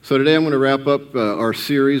So today I'm going to wrap up our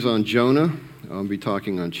series on Jonah. I'll be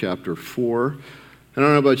talking on chapter 4. I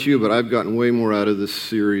don't know about you, but I've gotten way more out of this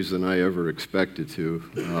series than I ever expected to.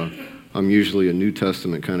 I'm usually a New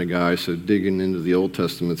Testament kind of guy, so digging into the Old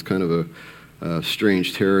Testament's kind of a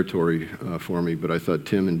strange territory for me, but I thought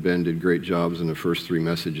Tim and Ben did great jobs in the first 3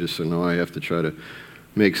 messages, so now I have to try to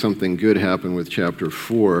make something good happen with chapter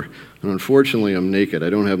 4. And unfortunately, I'm naked. I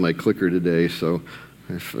don't have my clicker today, so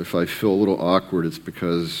if I feel a little awkward, it's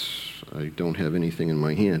because I don't have anything in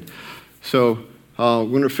my hand. So we're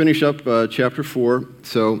going to finish up chapter 4.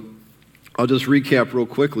 So I'll just recap real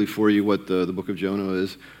quickly for you what the book of Jonah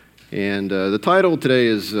is. And the title today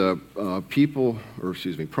is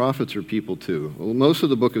Prophets or People Too. Well, most of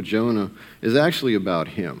the book of Jonah is actually about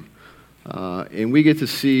him. And we get to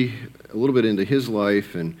see a little bit into his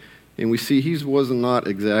life, and we see he was not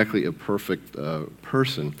exactly a perfect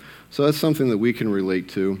person. So that's something that we can relate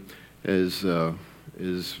to as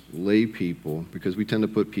lay people, because we tend to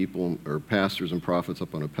put people, or pastors and prophets,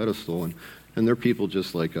 up on a pedestal, and they're people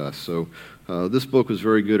just like us. So this book was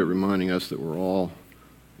very good at reminding us that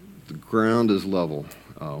the ground is level.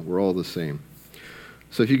 We're all the same.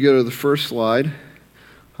 So if you go to the first slide,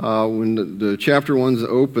 when the chapter 1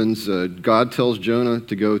 opens, God tells Jonah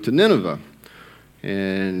to go to Nineveh.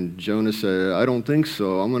 And Jonah said, I don't think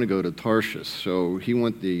so. I'm going to go to Tarshish. So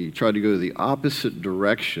he tried to go the opposite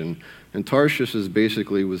direction. And Tarshish was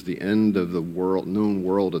the end of the known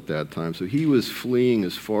world at that time. So he was fleeing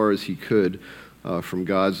as far as he could from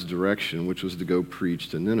God's direction, which was to go preach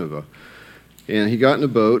to Nineveh. And he got in a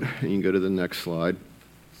boat, and you can go to the next slide.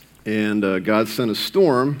 And God sent a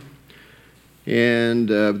storm. And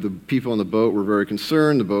the people on the boat were very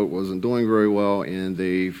concerned. The boat wasn't doing very well, and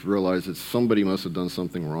they realized that somebody must have done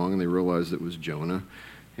something wrong, and they realized it was Jonah.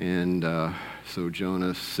 And so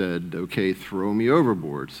Jonah said, okay, throw me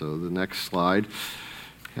overboard. So the next slide.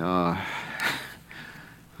 I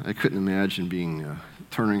couldn't imagine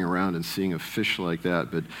turning around and seeing a fish like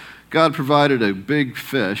that, but God provided a big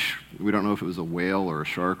fish. We don't know if it was a whale or a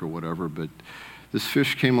shark or whatever, but this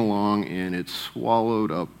fish came along, and it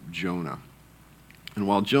swallowed up Jonah. And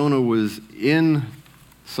while Jonah was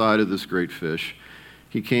inside of this great fish,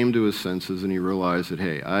 he came to his senses and he realized that,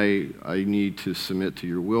 hey, I need to submit to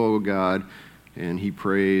your will, O God. And he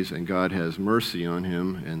prays, and God has mercy on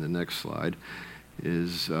him. And the next slide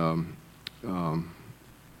is, I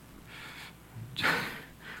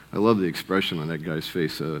love the expression on that guy's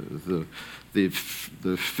face. The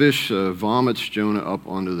fish vomits Jonah up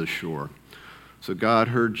onto the shore. So God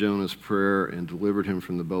heard Jonah's prayer and delivered him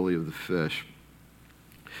from the belly of the fish.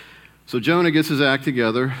 So Jonah gets his act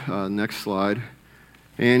together, next slide,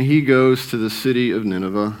 and he goes to the city of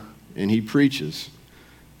Nineveh, and he preaches.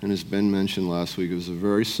 And as Ben mentioned last week, it was a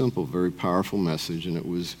very simple, very powerful message, and it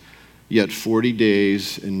was, yet 40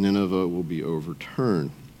 days, and Nineveh will be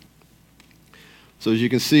overturned. So as you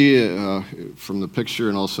can see from the picture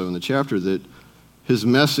and also in the chapter, that his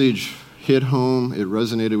message hit home, it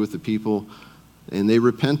resonated with the people, and they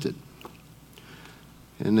repented.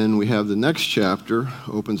 And then we have the next chapter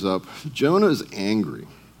opens up. Jonah is angry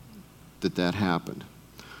that happened.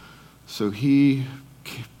 So he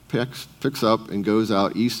picks up and goes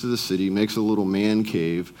out east of the city, makes a little man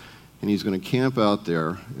cave, and he's going to camp out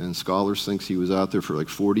there. And scholars think he was out there for like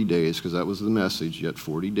 40 days, because that was the message, yet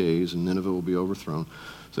 40 days, and Nineveh will be overthrown.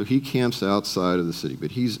 So he camps outside of the city,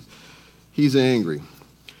 but he's angry.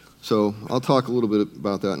 So I'll talk a little bit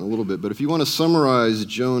about that in a little bit. But if you want to summarize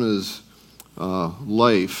Jonah's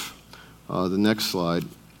life, the next slide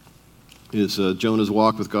is Jonah's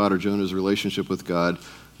walk with God, or Jonah's relationship with God.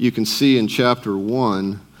 You can see in chapter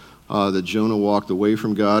 1 that Jonah walked away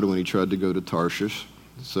from God when he tried to go to Tarshish.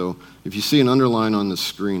 So if you see an underline on the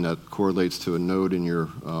screen, that correlates to a note in your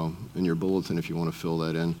bulletin if you want to fill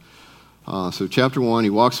that in. So chapter 1,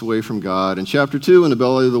 he walks away from God. In chapter 2, in the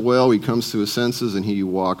belly of the whale, he comes to his senses and he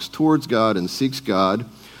walks towards God and seeks God.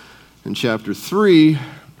 In chapter 3,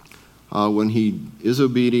 when he is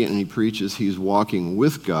obedient and he preaches, he's walking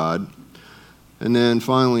with God. And then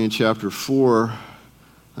finally in chapter 4,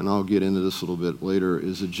 and I'll get into this a little bit later,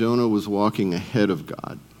 is that Jonah was walking ahead of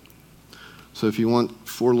God. So if you want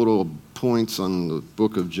 4 little points on the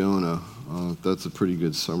book of Jonah, that's a pretty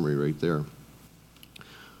good summary right there.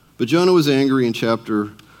 But Jonah was angry in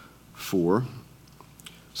chapter 4.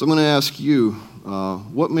 So I'm going to ask you,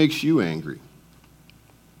 what makes you angry?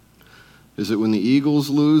 Is it when the Eagles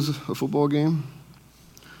lose a football game?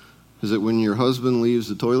 Is it when your husband leaves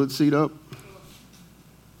the toilet seat up?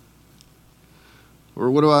 Or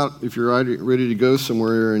what about if you're ready to go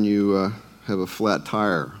somewhere and you have a flat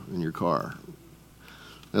tire in your car?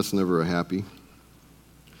 That's never a happy.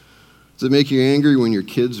 Does it make you angry when your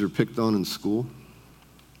kids are picked on in school?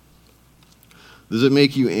 Does it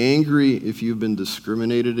make you angry if you've been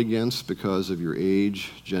discriminated against because of your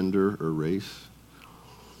age, gender, or race?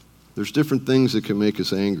 There's different things that can make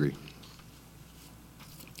us angry.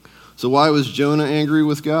 So why was Jonah angry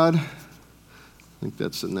with God? I think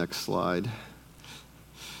that's the next slide.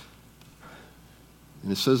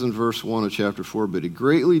 And it says in verse 1 of chapter 4, but it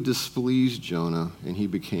greatly displeased Jonah, and he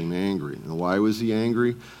became angry. Now, why was he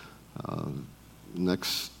angry?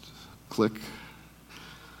 Next click.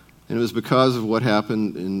 And it was because of what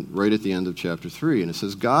happened right at the end of chapter 3. And it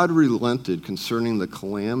says, God relented concerning the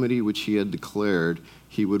calamity which he had declared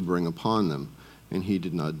he would bring upon them, and he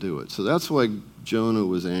did not do it. So that's why Jonah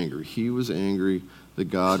was angry. He was angry that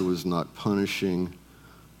God was not punishing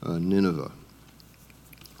Nineveh.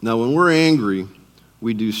 Now, when we're angry,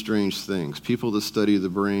 we do strange things. People that study the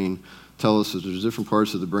brain tell us that there's different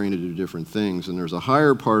parts of the brain that do different things, and there's a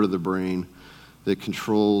higher part of the brain that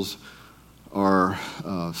controls our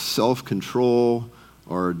self-control,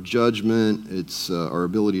 our judgment, it's our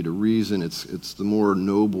ability to reason. It's the more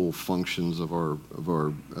noble functions of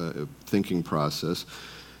our thinking process.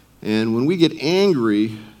 And when we get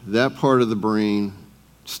angry, that part of the brain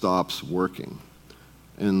stops working,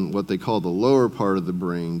 and what they call the lower part of the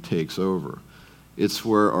brain takes over. It's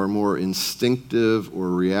where our more instinctive or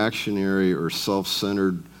reactionary or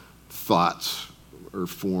self-centered thoughts are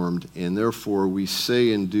formed, and therefore we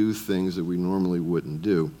say and do things that we normally wouldn't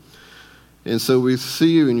do. And so we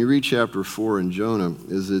see when you read chapter 4 in Jonah,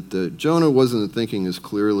 is that Jonah wasn't thinking as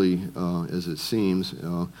clearly as it seems,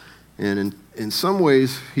 and in some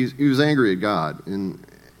ways he was angry at God. And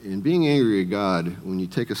being angry at God, when you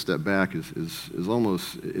take a step back, is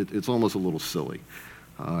almost a little silly.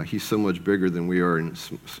 He's so much bigger than we are, and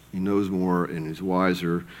he knows more, and he's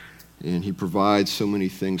wiser, and he provides so many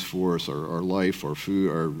things for us, our life, our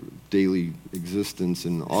food, our daily existence,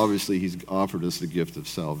 and obviously he's offered us the gift of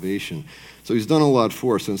salvation. So he's done a lot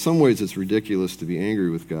for us. In some ways it's ridiculous to be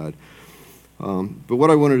angry with God. But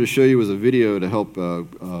what I wanted to show you was a video to help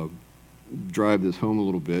drive this home a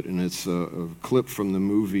little bit, and it's a clip from the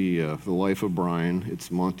movie The Life of Brian.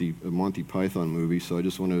 It's a Monty Python movie, so I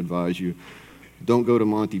just want to advise you, don't go to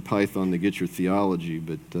Monty Python to get your theology,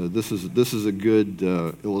 but this is a good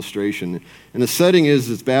illustration. And the setting is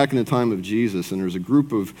it's back in the time of Jesus, and there's a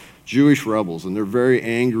group of Jewish rebels, and they're very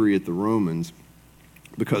angry at the Romans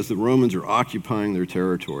because the Romans are occupying their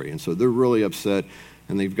territory. And so they're really upset,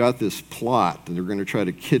 and they've got this plot that they're going to try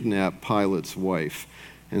to kidnap Pilate's wife.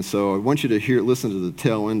 And so I want you to listen to the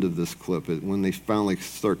tail end of this clip when they finally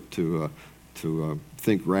start to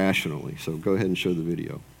think rationally. So go ahead and show the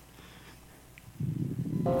video.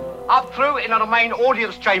 Up through into the main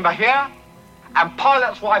audience chamber here, and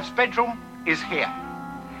Pilate's wife's bedroom is here.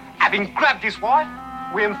 Having grabbed his wife,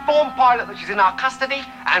 we inform Pilate that she's in our custody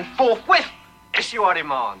and forthwith issue our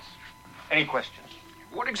demands. Any questions?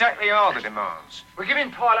 What exactly are the demands? We're giving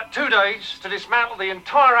Pilate 2 days to dismantle the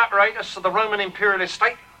entire apparatus of the Roman imperialist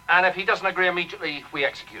state, and if he doesn't agree immediately, we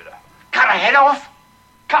execute her. Cut her head off,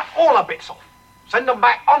 cut all her bits off, send them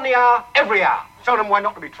back on the hour, every hour, show them why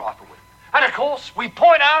not to be trifled with. And of course, we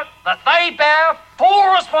point out that they bear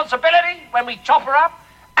full responsibility when we chop her up,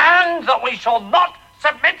 and that we shall not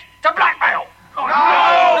submit to blackmail. No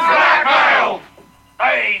blackmail!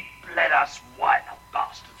 They bled us white,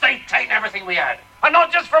 bastards. They've taken everything we had. And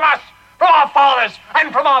not just from us, from our fathers,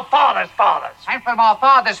 and from our fathers' fathers. And from our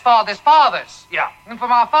fathers' fathers' fathers. Yeah. And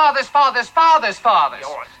from our fathers' fathers' fathers' fathers.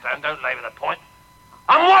 All right, Stan, don't labour the point.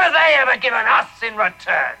 And what have they ever given us in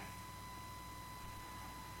return?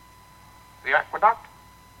 The aqueduct?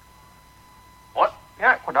 What? The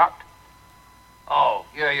aqueduct. Oh,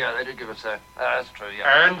 yeah, they did give us that. That's true,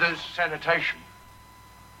 yeah. And the sanitation.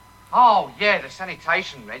 Oh, yeah, the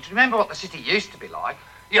sanitation, Reg. Remember what the city used to be like?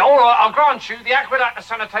 Yeah, all right, I'll grant you, the aqueduct and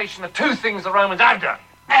sanitation are 2 things the Romans have done.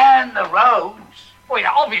 And the roads. Well,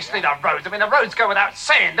 yeah, obviously the roads. I mean, the roads go without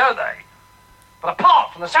saying, don't they? But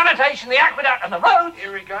apart from the sanitation, the aqueduct and the roads...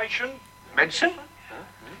 Irrigation. Medicine.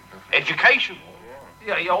 Education.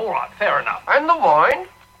 Yeah, all right, fair enough. And the wine.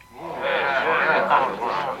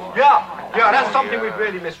 Yeah, that's something we've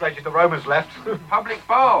really missed, Reg, if the Romans left. Public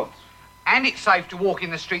baths. And it's safe to walk in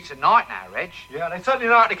the streets at night now, Reg. Yeah, they certainly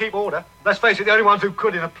know how to keep order. Let's face it, the only ones who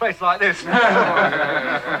could in a place like this.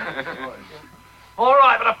 All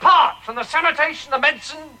right, but apart from the sanitation, the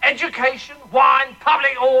medicine, education, wine,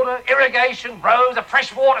 public order, irrigation, roads, a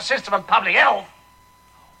fresh water system and public health,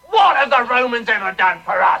 what have the Romans ever done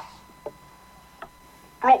for us?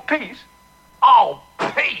 Brought peace. Oh,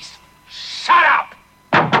 peace! Shut up!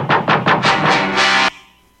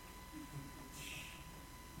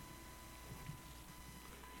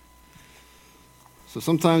 So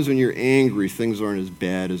sometimes when you're angry, things aren't as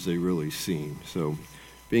bad as they really seem. So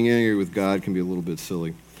being angry with God can be a little bit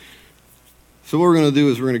silly. So what we're going to do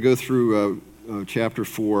is we're going to go through chapter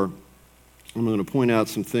 4. I'm going to point out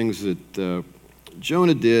some things that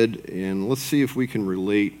Jonah did, and let's see if we can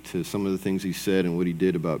relate to some of the things he said and what he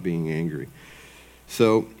did about being angry.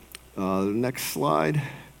 So the next slide.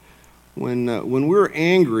 When we're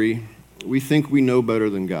angry, we think we know better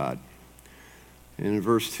than God. And in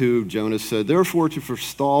verse 2, Jonah said, "Therefore, to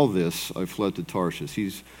forestall this, I fled to Tarshish."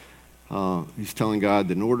 He's telling God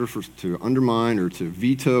that in order to undermine or to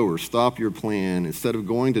veto or stop your plan, instead of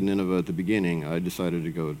going to Nineveh at the beginning, I decided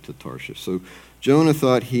to go to Tarshish. So Jonah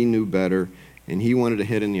thought he knew better, and he wanted to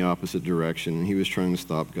head in the opposite direction, and he was trying to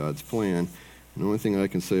stop God's plan. And the only thing I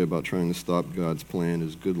can say about trying to stop God's plan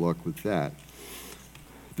is good luck with that.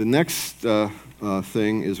 The next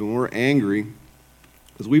thing is when we're angry,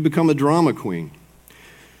 is we become a drama queen.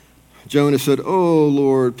 Jonah said, "Oh,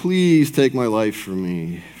 Lord, please take my life from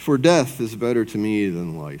me, for death is better to me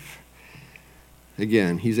than life."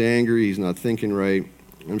 Again, he's angry, he's not thinking right.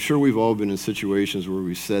 I'm sure we've all been in situations where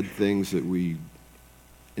we said things that we,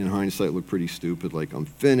 in hindsight, look pretty stupid, like, "I'm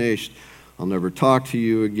finished, I'll never talk to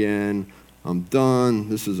you again, I'm done,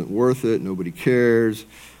 this isn't worth it, nobody cares,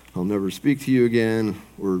 I'll never speak to you again,"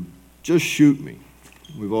 or "just shoot me."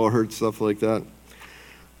 We've all heard stuff like that.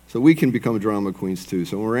 So we can become drama queens too.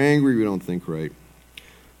 So when we're angry, we don't think right.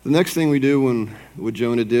 The next thing we do, what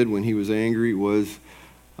Jonah did when he was angry, was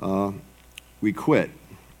we quit.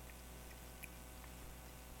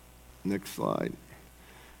 Next slide.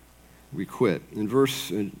 We quit. In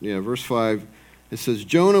verse 5, it says,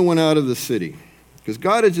 Jonah went out of the city. Because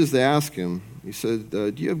God had just asked him, he said,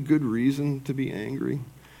 "Do you have good reason to be angry?"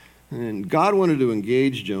 And God wanted to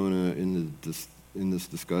engage Jonah in this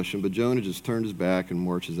discussion, but Jonah just turned his back and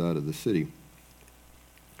marches out of the city.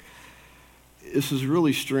 This is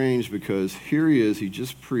really strange because here he is, he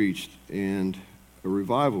just preached, and a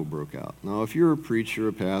revival broke out. Now, if you're a preacher,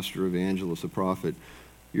 a pastor, evangelist, a prophet,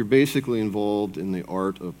 you're basically involved in the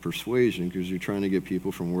art of persuasion because you're trying to get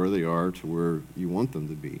people from where they are to where you want them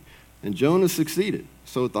to be. And Jonah succeeded.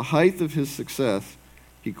 So at the height of his success,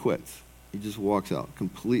 he quits. He just walks out,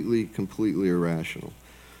 completely irrational.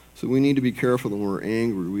 So we need to be careful that when we're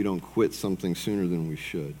angry, we don't quit something sooner than we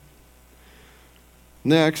should.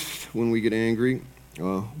 Next, when we get angry,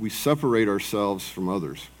 we separate ourselves from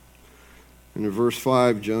others. And in verse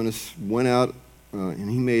 5, Jonas went out and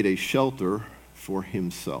he made a shelter for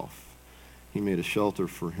himself. He made a shelter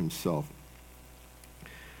for himself.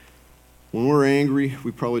 When we're angry,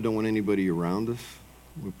 we probably don't want anybody around us.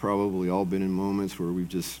 We've probably all been in moments where we've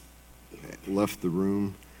just left the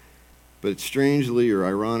room. But strangely or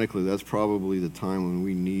ironically, that's probably the time when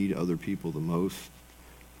we need other people the most.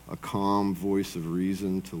 A calm voice of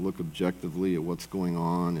reason to look objectively at what's going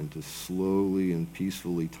on and to slowly and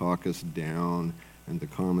peacefully talk us down and to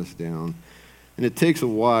calm us down. And it takes a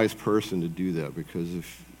wise person to do that, because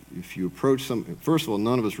if you approach first of all,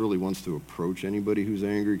 none of us really wants to approach anybody who's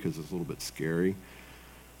angry because it's a little bit scary.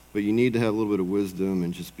 But you need to have a little bit of wisdom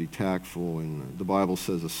and just be tactful. And the Bible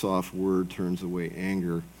says a soft word turns away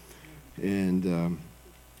anger. And,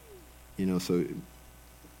 so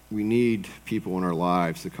we need people in our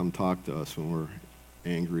lives to come talk to us when we're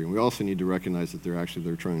angry. And we also need to recognize that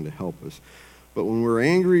they're trying to help us. But when we're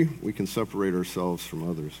angry, we can separate ourselves from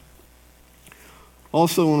others.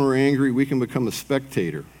 Also, when we're angry, we can become a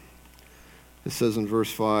spectator. It says in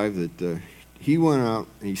verse 5 that he went out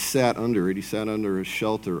and he sat under it. He sat under a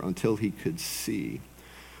shelter until he could see.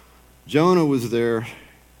 Jonah was there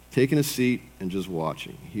taking a seat and just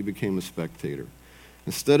watching. He became a spectator.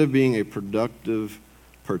 Instead of being a productive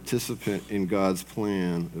participant in God's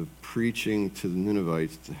plan of preaching to the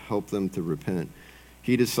Ninevites to help them to repent,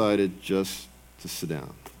 he decided just to sit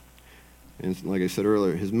down. And like I said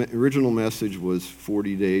earlier, his original message was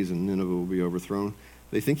 40 days and Nineveh will be overthrown.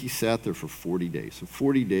 They think he sat there for 40 days. So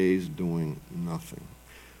 40 days doing nothing.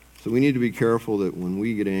 So we need to be careful that when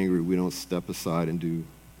we get angry, we don't step aside and do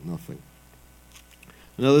nothing.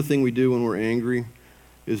 Another thing we do when we're angry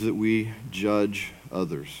is that we judge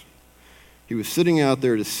others. He was sitting out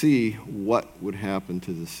there to see what would happen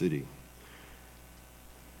to the city.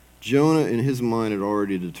 Jonah, in his mind, had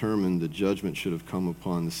already determined that judgment should have come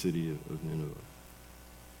upon the city of Nineveh.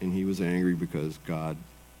 And he was angry because God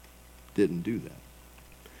didn't do that.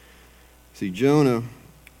 See, Jonah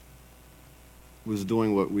was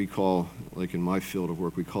doing what we call, like in my field of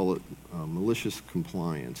work, we call it malicious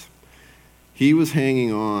compliance. He was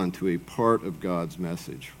hanging on to a part of God's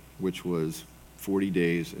message, which was 40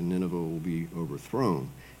 days and Nineveh will be overthrown.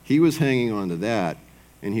 He was hanging on to that,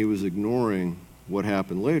 and he was ignoring what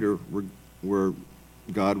happened later, where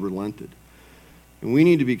God relented. And we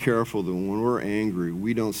need to be careful that when we're angry,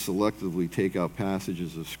 we don't selectively take out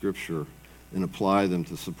passages of Scripture and apply them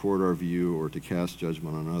to support our view or to cast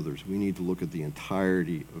judgment on others. We need to look at the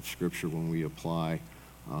entirety of Scripture when we apply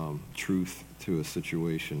truth to a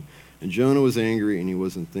situation. And Jonah was angry, and he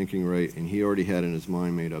wasn't thinking right, and he already had in his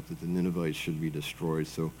mind made up that the Ninevites should be destroyed.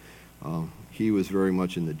 So he was very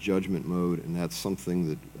much in the judgment mode, and that's something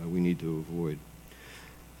that we need to avoid.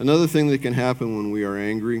 Another thing that can happen when we are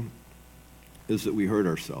angry is that we hurt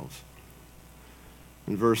ourselves.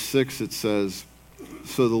 In verse 6 it says,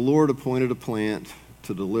 "So the Lord appointed a plant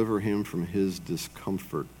to deliver him from his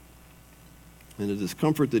discomfort." And the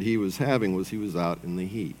discomfort that he was having was he was out in the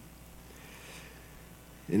heat.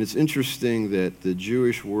 And it's interesting that the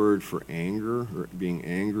Jewish word for anger, or being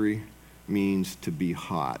angry, means to be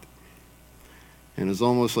hot. And it's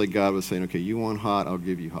almost like God was saying, okay, you want hot, I'll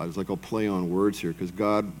give you hot. It's like I'll play on words here, because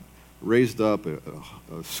God raised up a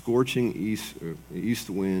scorching east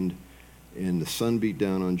wind, and the sun beat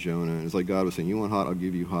down on Jonah. And it's like God was saying, you want hot, I'll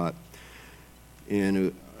give you hot.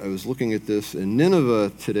 And I was looking at this, and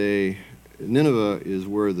Nineveh today, Nineveh is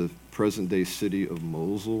where the present-day city of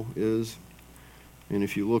Mosul is. And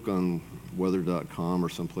if you look on weather.com or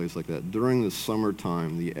someplace like that, during the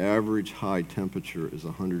summertime, the average high temperature is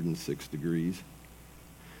 106 degrees.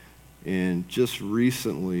 And just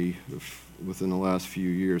recently, within the last few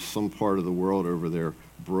years, some part of the world over there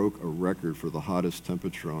broke a record for the hottest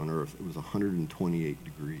temperature on Earth. It was 128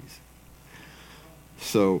 degrees.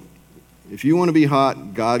 So if you want to be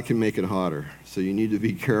hot, God can make it hotter. So you need to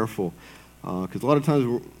be careful, because a lot of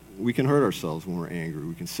times we can hurt ourselves when we're angry.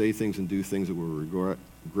 We can say things and do things that we regret.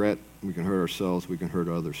 We can hurt ourselves. We can hurt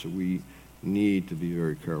others. So we need to be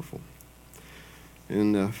very careful.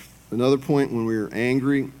 And another point when we're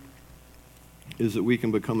angry is that we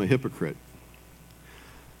can become a hypocrite.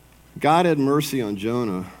 God had mercy on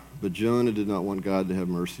Jonah, but Jonah did not want God to have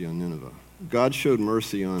mercy on Nineveh. God showed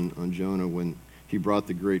mercy on Jonah when he brought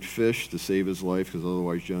the great fish to save his life, because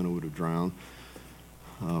otherwise Jonah would have drowned.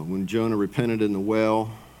 When Jonah repented in the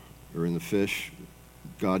whale, or in the fish,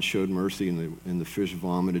 God showed mercy, and the fish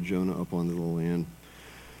vomited Jonah up onto the land.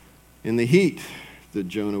 In the heat that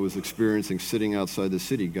Jonah was experiencing sitting outside the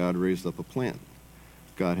city, God raised up a plant.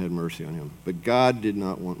 God had mercy on him. But God did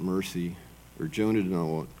not want mercy, or Jonah did not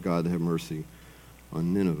want God to have mercy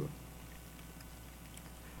on Nineveh.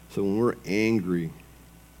 So when we're angry,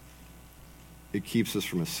 it keeps us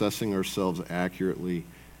from assessing ourselves accurately,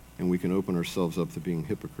 and we can open ourselves up to being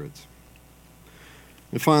hypocrites.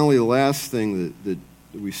 And finally, the last thing that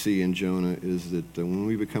we see in Jonah is that when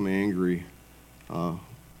we become angry,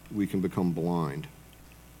 we can become blind.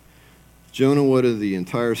 Jonah wanted the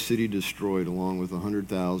entire city destroyed, along with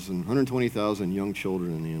 120,000 young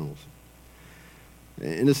children and animals.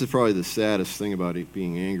 And this is probably the saddest thing about it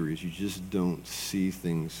being angry, is you just don't see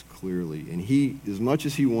things clearly. And he, as much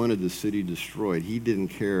as he wanted the city destroyed, he didn't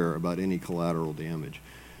care about any collateral damage.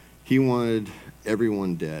 He wanted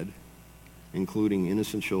everyone dead, including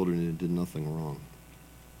innocent children that did nothing wrong.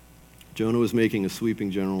 Jonah was making a sweeping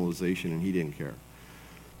generalization, and he didn't care.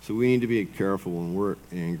 So we need to be careful when we're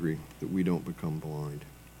angry that we don't become blind.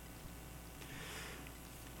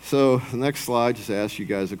 So the next slide just asks you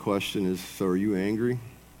guys a question is, so are you angry?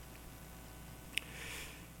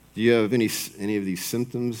 Do you have any of these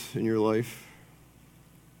symptoms in your life?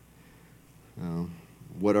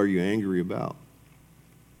 What are you angry about?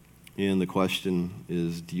 And the question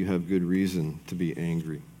is, do you have good reason to be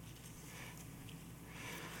angry?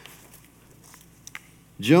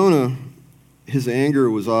 Jonah, his anger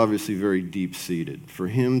was obviously very deep-seated. For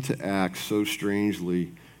him to act so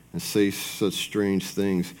strangely and say such strange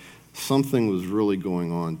things, something was really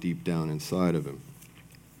going on deep down inside of him.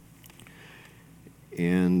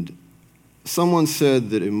 And someone said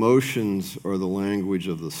that emotions are the language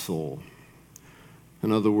of the soul.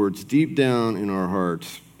 In other words, deep down in our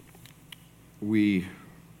hearts, we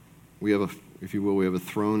have a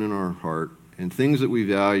throne in our heart, and things that we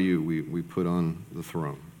value, we put on the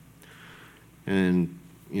throne. And,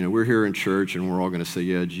 we're here in church, and we're all going to say,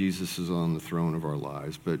 yeah, Jesus is on the throne of our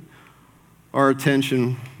lives. But our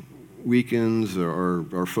attention weakens,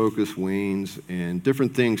 our focus wanes, and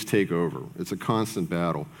different things take over. It's a constant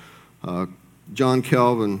battle. John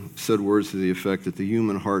Calvin said words to the effect that the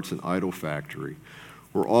human heart's an idol factory.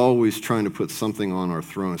 We're always trying to put something on our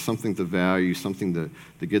throne, something to value, something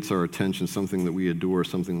that gets our attention, something that we adore,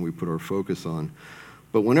 something that we put our focus on.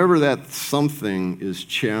 But whenever that something is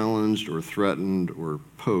challenged or threatened or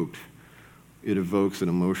poked, it evokes an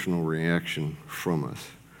emotional reaction from us.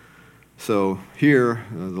 So here,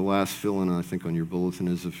 the last fill-in, I think, on your bulletin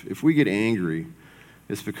is if we get angry,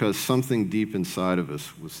 it's because something deep inside of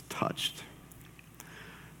us was touched.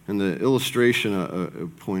 And the illustration I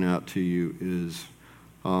point out to you is,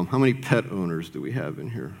 how many pet owners do we have in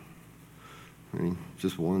here? I mean,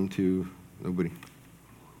 just one, two, nobody.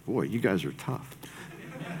 Boy, you guys are tough.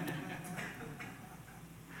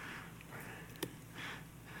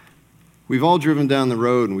 We've all driven down the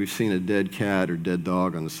road and we've seen a dead cat or dead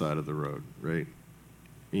dog on the side of the road, right?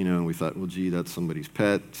 You know, and we thought, well, gee, that's somebody's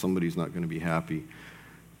pet. Somebody's not going to be happy.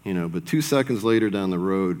 You know, but 2 seconds later down the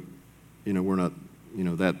road, you know, we're not, you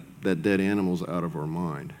know, that dead animal's out of our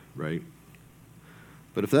mind, right?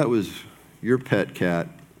 But if that was your pet cat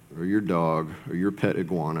or your dog or your pet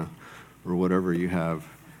iguana or whatever you have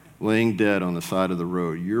laying dead on the side of the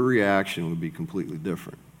road, your reaction would be completely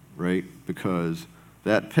different, right? Because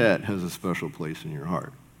that pet has a special place in your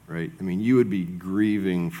heart, right? I mean, you would be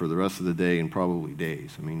grieving for the rest of the day and probably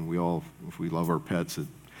days. I mean, we all, if we love our pets.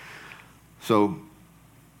 So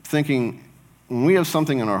thinking, when we have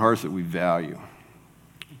something in our hearts that we value,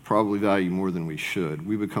 probably value more than we should,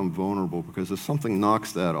 we become vulnerable because if something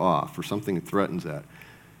knocks that off or something threatens that,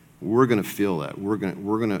 we're going to feel that. We're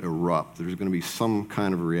going to erupt. There's going to be some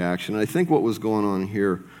kind of a reaction. And I think what was going on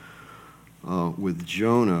here with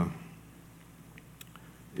Jonah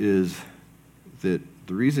is that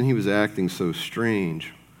the reason he was acting so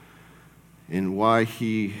strange and why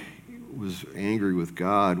he was angry with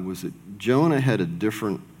God was that Jonah had a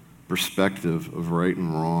different perspective of right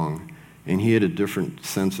and wrong, and he had a different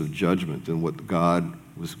sense of judgment than what God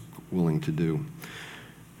was willing to do.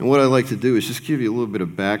 And what I'd like to do is just give you a little bit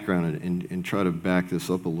of background and try to back this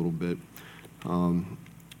up a little bit. And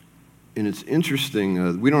it's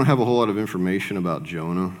interesting, we don't have a whole lot of information about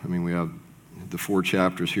Jonah. I mean, we have the 4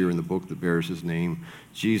 chapters here in the book that bears his name.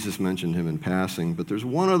 Jesus mentioned him in passing, but there's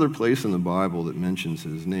one other place in the Bible that mentions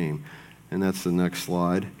his name, and that's the next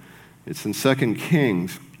slide. It's in 2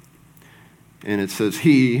 Kings, and it says,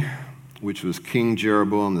 "He, which was King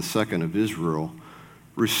Jeroboam II of Israel,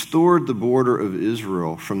 restored the border of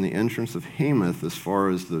Israel from the entrance of Hamath as far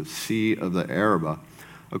as the sea of the Arabah,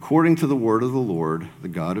 according to the word of the Lord, the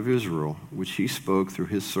God of Israel, which he spoke through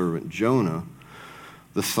his servant Jonah,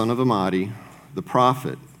 the son of Amittai, the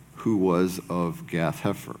prophet, who was of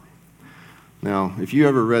Gath-hepher." Now, if you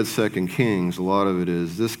ever read 2 Kings, a lot of it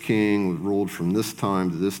is this king ruled from this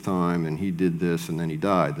time to this time, and he did this, and then he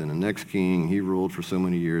died. Then the next king, he ruled for so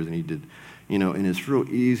many years, and he did, you know, and it's real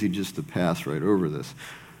easy just to pass right over this.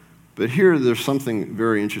 But here, there's something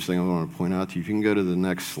very interesting I want to point out to you. If you can go to the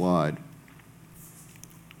next slide,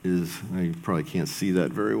 you probably can't see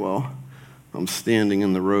that very well. I'm standing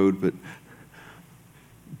in the road, but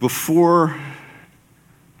before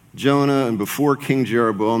Jonah and before King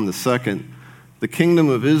Jeroboam II, the kingdom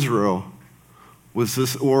of Israel was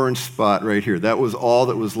this orange spot right here. That was all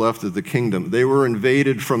that was left of the kingdom. They were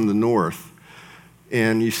invaded from the north.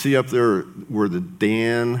 And you see up there where the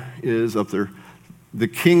Dan is up there, the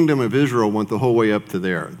kingdom of Israel went the whole way up to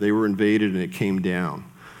there. They were invaded and it came down.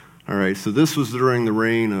 All right, so this was during the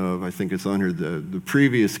reign of, I think it's on here, the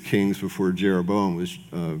previous kings before Jeroboam was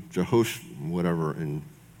Jehosh, whatever, and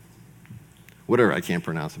whatever, I can't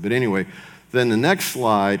pronounce it. But anyway, then the next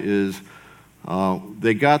slide is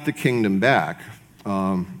they got the kingdom back.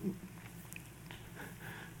 And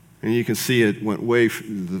you can see it went way,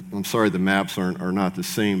 I'm sorry the maps are not the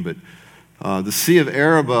same, but the Sea of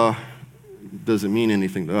Arabah doesn't mean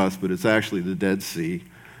anything to us, but it's actually the Dead Sea.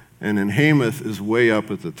 And then Hamath is way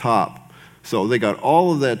up at the top. So they got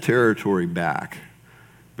all of that territory back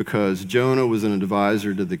because Jonah was an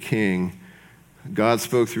advisor to the king. God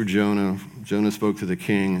spoke through Jonah. Jonah spoke to the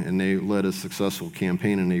king, and they led a successful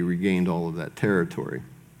campaign, and they regained all of that territory.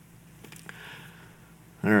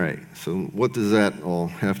 All right, so what does that all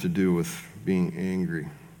have to do with being angry?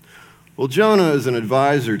 Well, Jonah, as an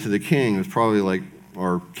advisor to the king, was probably like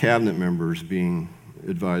our cabinet members being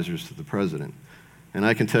advisors to the president. And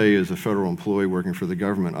I can tell you, as a federal employee working for the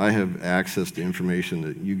government, I have access to information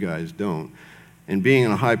that you guys don't. And being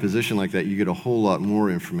in a high position like that, you get a whole lot more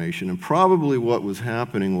information. And probably what was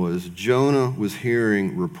happening was Jonah was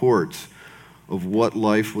hearing reports of what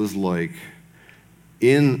life was like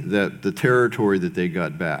in the territory that they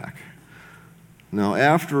got back. Now,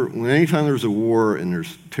 anytime there's a war and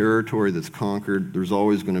there's territory that's conquered, there's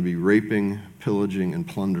always going to be raping, pillaging, and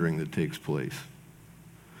plundering that takes place.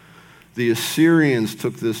 The Assyrians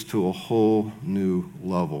took this to a whole new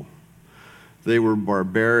level. They were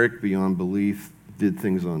barbaric beyond belief, did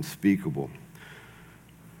things unspeakable.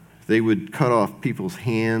 They would cut off people's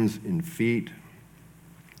hands and feet.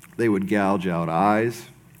 They would gouge out eyes.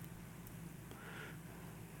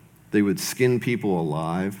 They would skin people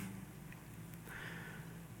alive.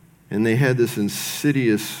 And they had this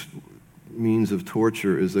insidious means of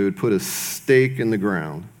torture is they would put a stake in the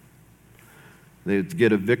ground. They would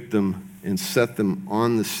get a victim and set them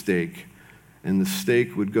on the stake, and the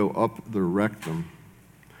stake would go up their rectum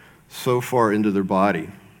so far into their body.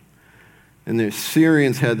 And the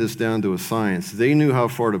Assyrians had this down to a science. They knew how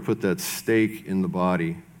far to put that stake in the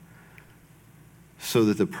body so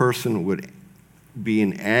that the person would be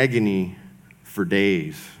in agony for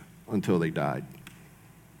days until they died.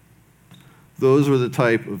 Those were the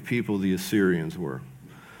type of people the Assyrians were.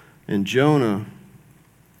 And Jonah,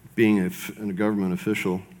 being a government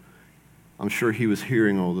official, I'm sure he was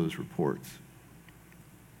hearing all those reports.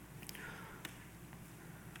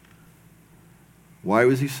 Why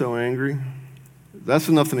was he so angry? That's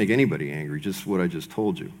enough to make anybody angry, just what I just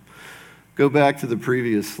told you. Go back to the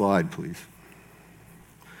previous slide, please.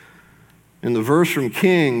 In the verse from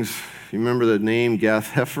Kings, you remember the name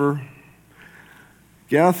Gath-Hepher?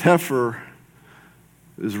 Gath-Hepher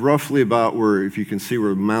is roughly about where, if you can see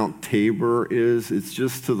where Mount Tabor is, it's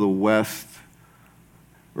just to the west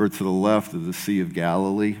or to the left of the Sea of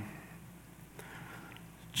Galilee.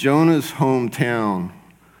 Jonah's hometown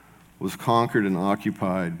was conquered and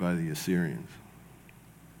occupied by the Assyrians.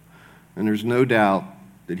 And there's no doubt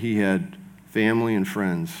that he had family and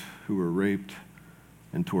friends who were raped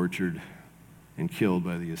and tortured and killed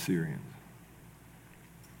by the Assyrians.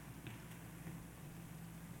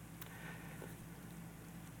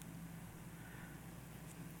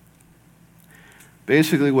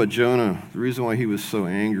 Basically, what Jonah, the reason why he was so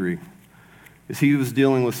angry, is he was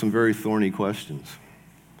dealing with some very thorny questions.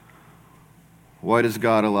 Why does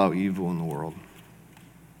God allow evil in the world?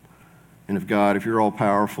 And if you're all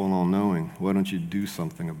powerful and all knowing, why don't you do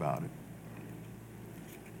something about it?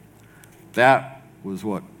 That was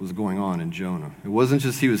what was going on in Jonah. It wasn't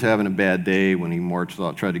just he was having a bad day when he marched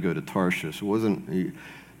out, tried to go to Tarshish.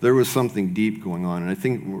 There was something deep going on. And I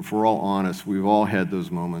think if we're all honest, we've all had those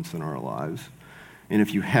moments in our lives. And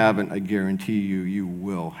if you haven't, I guarantee you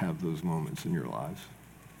will have those moments in your lives.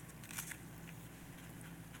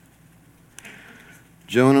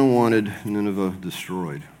 Jonah wanted Nineveh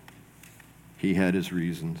destroyed. He had his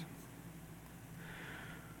reasons.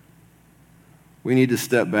 We need to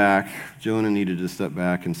step back. Jonah needed to step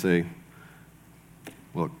back and say,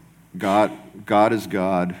 look, God is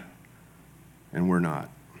God, and we're not.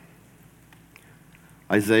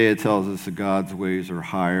 Isaiah tells us that God's ways are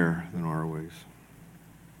higher than our ways.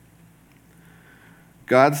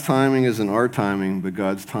 God's timing isn't our timing, but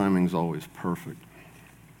God's timing is always perfect.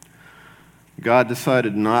 God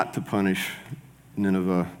decided not to punish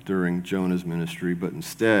Nineveh during Jonah's ministry, but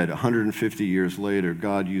instead, 150 years later,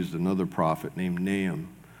 God used another prophet named Nahum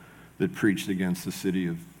that preached against the city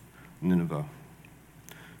of Nineveh.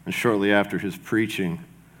 And shortly after his preaching,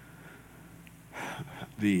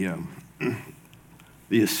 the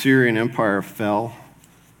Assyrian Empire fell,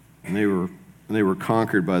 and they were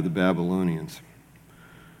conquered by the Babylonians.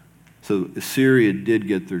 So Assyria did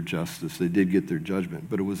get their justice, they did get their judgment,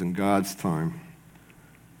 but it was in God's time,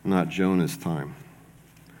 not Jonah's time.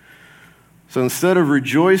 So instead of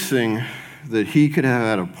rejoicing that he could have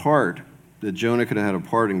had a part, that Jonah could have had a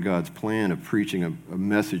part in God's plan of preaching a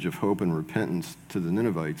message of hope and repentance to the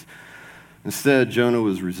Ninevites, instead Jonah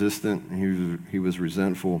was resistant, and he was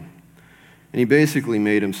resentful, and he basically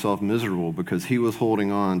made himself miserable because he was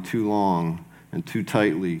holding on too long and too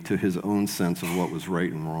tightly to his own sense of what was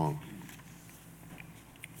right and wrong.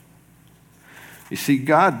 You see,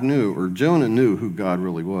 Jonah knew who God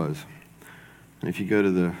really was. And if you go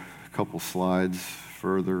to the couple slides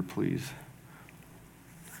further, please.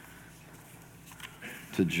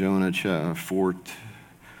 To Jonah 4.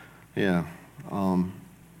 At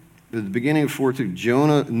the beginning of 4:2,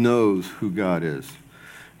 Jonah knows who God is.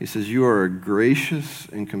 He says, "You are a gracious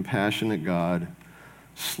and compassionate God,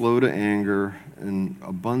 slow to anger and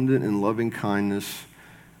abundant in loving kindness,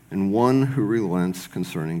 and one who relents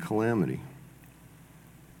concerning calamity."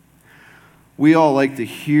 We all like to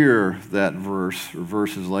hear that verse or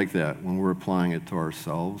verses like that when we're applying it to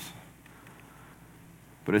ourselves.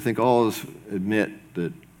 But I think all of us admit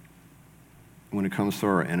that when it comes to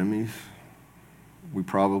our enemies, we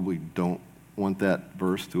probably don't want that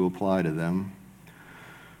verse to apply to them.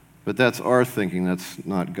 But that's our thinking, that's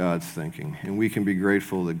not God's thinking. And we can be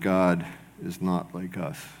grateful that God is not like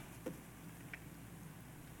us.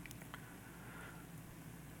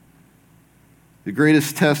 The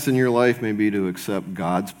greatest test in your life may be to accept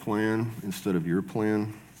God's plan instead of your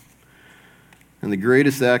plan. And the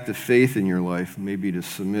greatest act of faith in your life may be to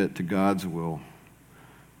submit to God's will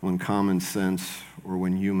when common sense or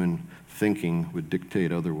when human thinking would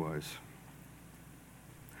dictate otherwise.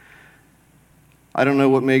 I don't know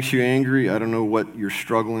what makes you angry. I don't know what you're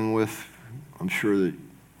struggling with. I'm sure that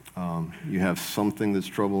you have something that's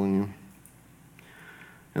troubling you.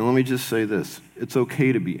 And let me just say this. It's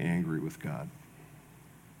okay to be angry with God.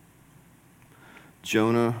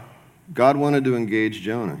 God wanted to engage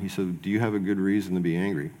Jonah. He said, do you have a good reason to be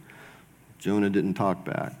angry? Jonah didn't talk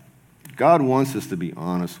back. God wants us to be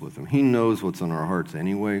honest with him. He knows what's on our hearts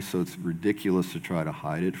anyway, so it's ridiculous to try to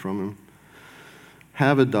hide it from him.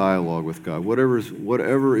 Have a dialogue with God.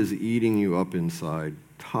 Whatever is eating you up inside,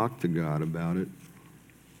 talk to God about it.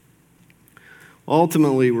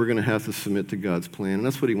 Ultimately, we're going to have to submit to God's plan, and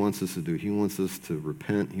that's what he wants us to do. He wants us to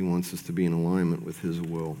repent. He wants us to be in alignment with his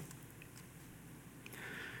will.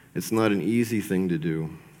 It's not an easy thing to do,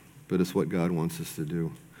 but it's what God wants us to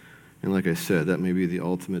do. And like I said, that may be the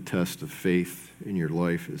ultimate test of faith in your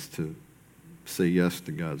life, is to say yes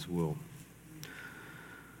to God's will.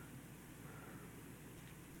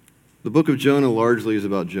 The book of Jonah largely is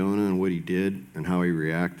about Jonah and what he did and how he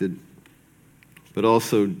reacted, but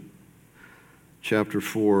also chapter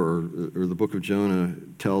 4, or the book of Jonah,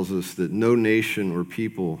 tells us that no nation or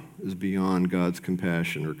people is beyond God's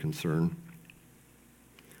compassion or concern.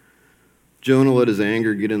 Jonah let his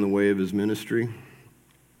anger get in the way of his ministry.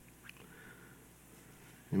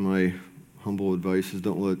 And my humble advice is,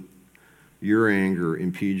 don't let your anger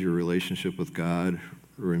impede your relationship with God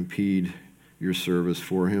or impede your service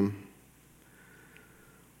for him.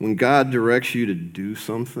 When God directs you to do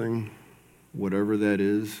something, whatever that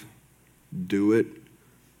is, do it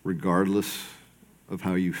regardless of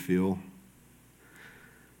how you feel.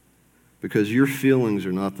 Because your feelings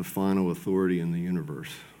are not the final authority in the universe.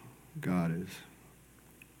 God is.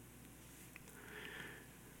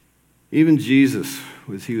 Even Jesus,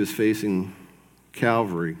 as he was facing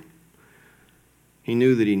Calvary, he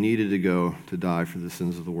knew that he needed to go to die for the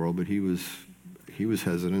sins of the world, but he was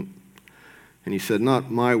hesitant. And he said,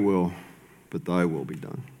 not my will, but thy will be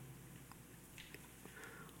done.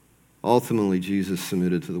 Ultimately, Jesus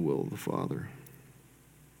submitted to the will of the Father.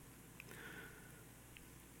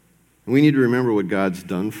 We need to remember what God's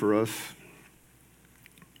done for us.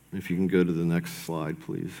 If you can go to the next slide,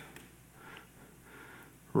 please.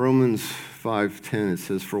 Romans 5:10, it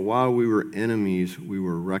says, for while we were enemies, we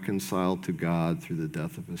were reconciled to God through the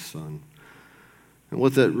death of his Son. And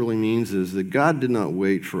what that really means is that God did not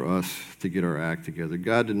wait for us to get our act together.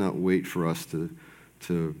 God did not wait for us to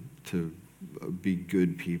be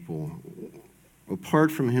good people.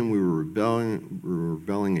 Apart from him, we were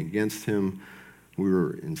rebelling against him. We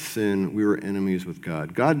were in sin. We were enemies with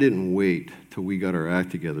God. God didn't wait till we got our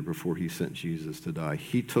act together before he sent Jesus to die.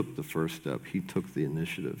 He took the first step. He took the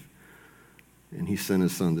initiative. And he sent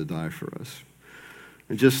his Son to die for us.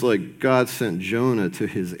 And just like God sent Jonah to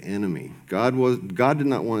his enemy, God did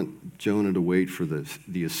not want Jonah to wait for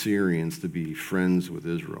the Assyrians to be friends with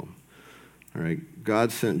Israel. All right?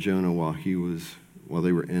 God sent Jonah while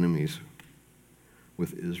they were enemies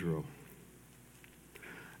with Israel.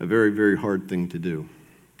 A very, very hard thing to do.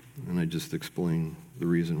 And I just explained the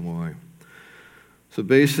reason why. So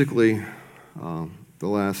basically, the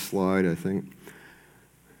last slide, I think,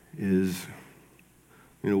 is,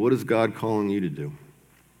 what is God calling you to do?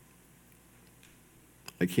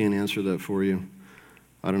 I can't answer that for you.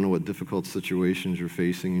 I don't know what difficult situations you're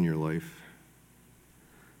facing in your life.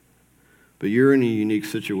 But you're in a unique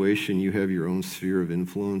situation. You have your own sphere of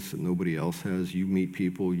influence that nobody else has. You meet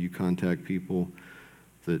people, you contact people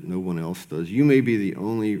that no one else does. You may be the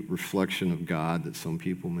only reflection of God that some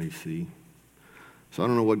people may see. So I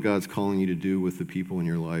don't know what God's calling you to do with the people in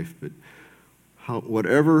your life, but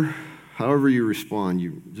however you respond,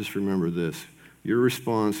 you just remember this. Your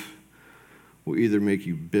response will either make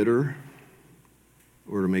you bitter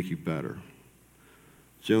or to make you better.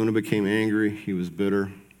 Jonah became angry. He was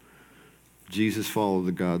bitter. Jesus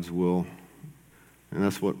followed God's will, and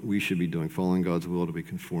that's what we should be doing, following God's will to be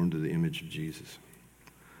conformed to the image of Jesus.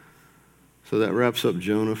 So that wraps up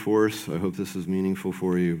Jonah for us. I hope this is meaningful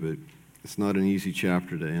for you, but it's not an easy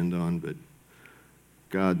chapter to end on, but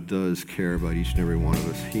God does care about each and every one of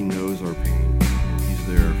us. He knows our pain. He's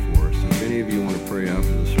there for us. So if any of you want to pray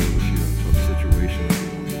after the service, you have a tough situation,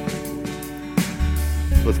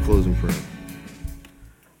 let's close in prayer.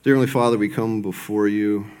 Dear Heavenly Father, we come before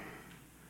you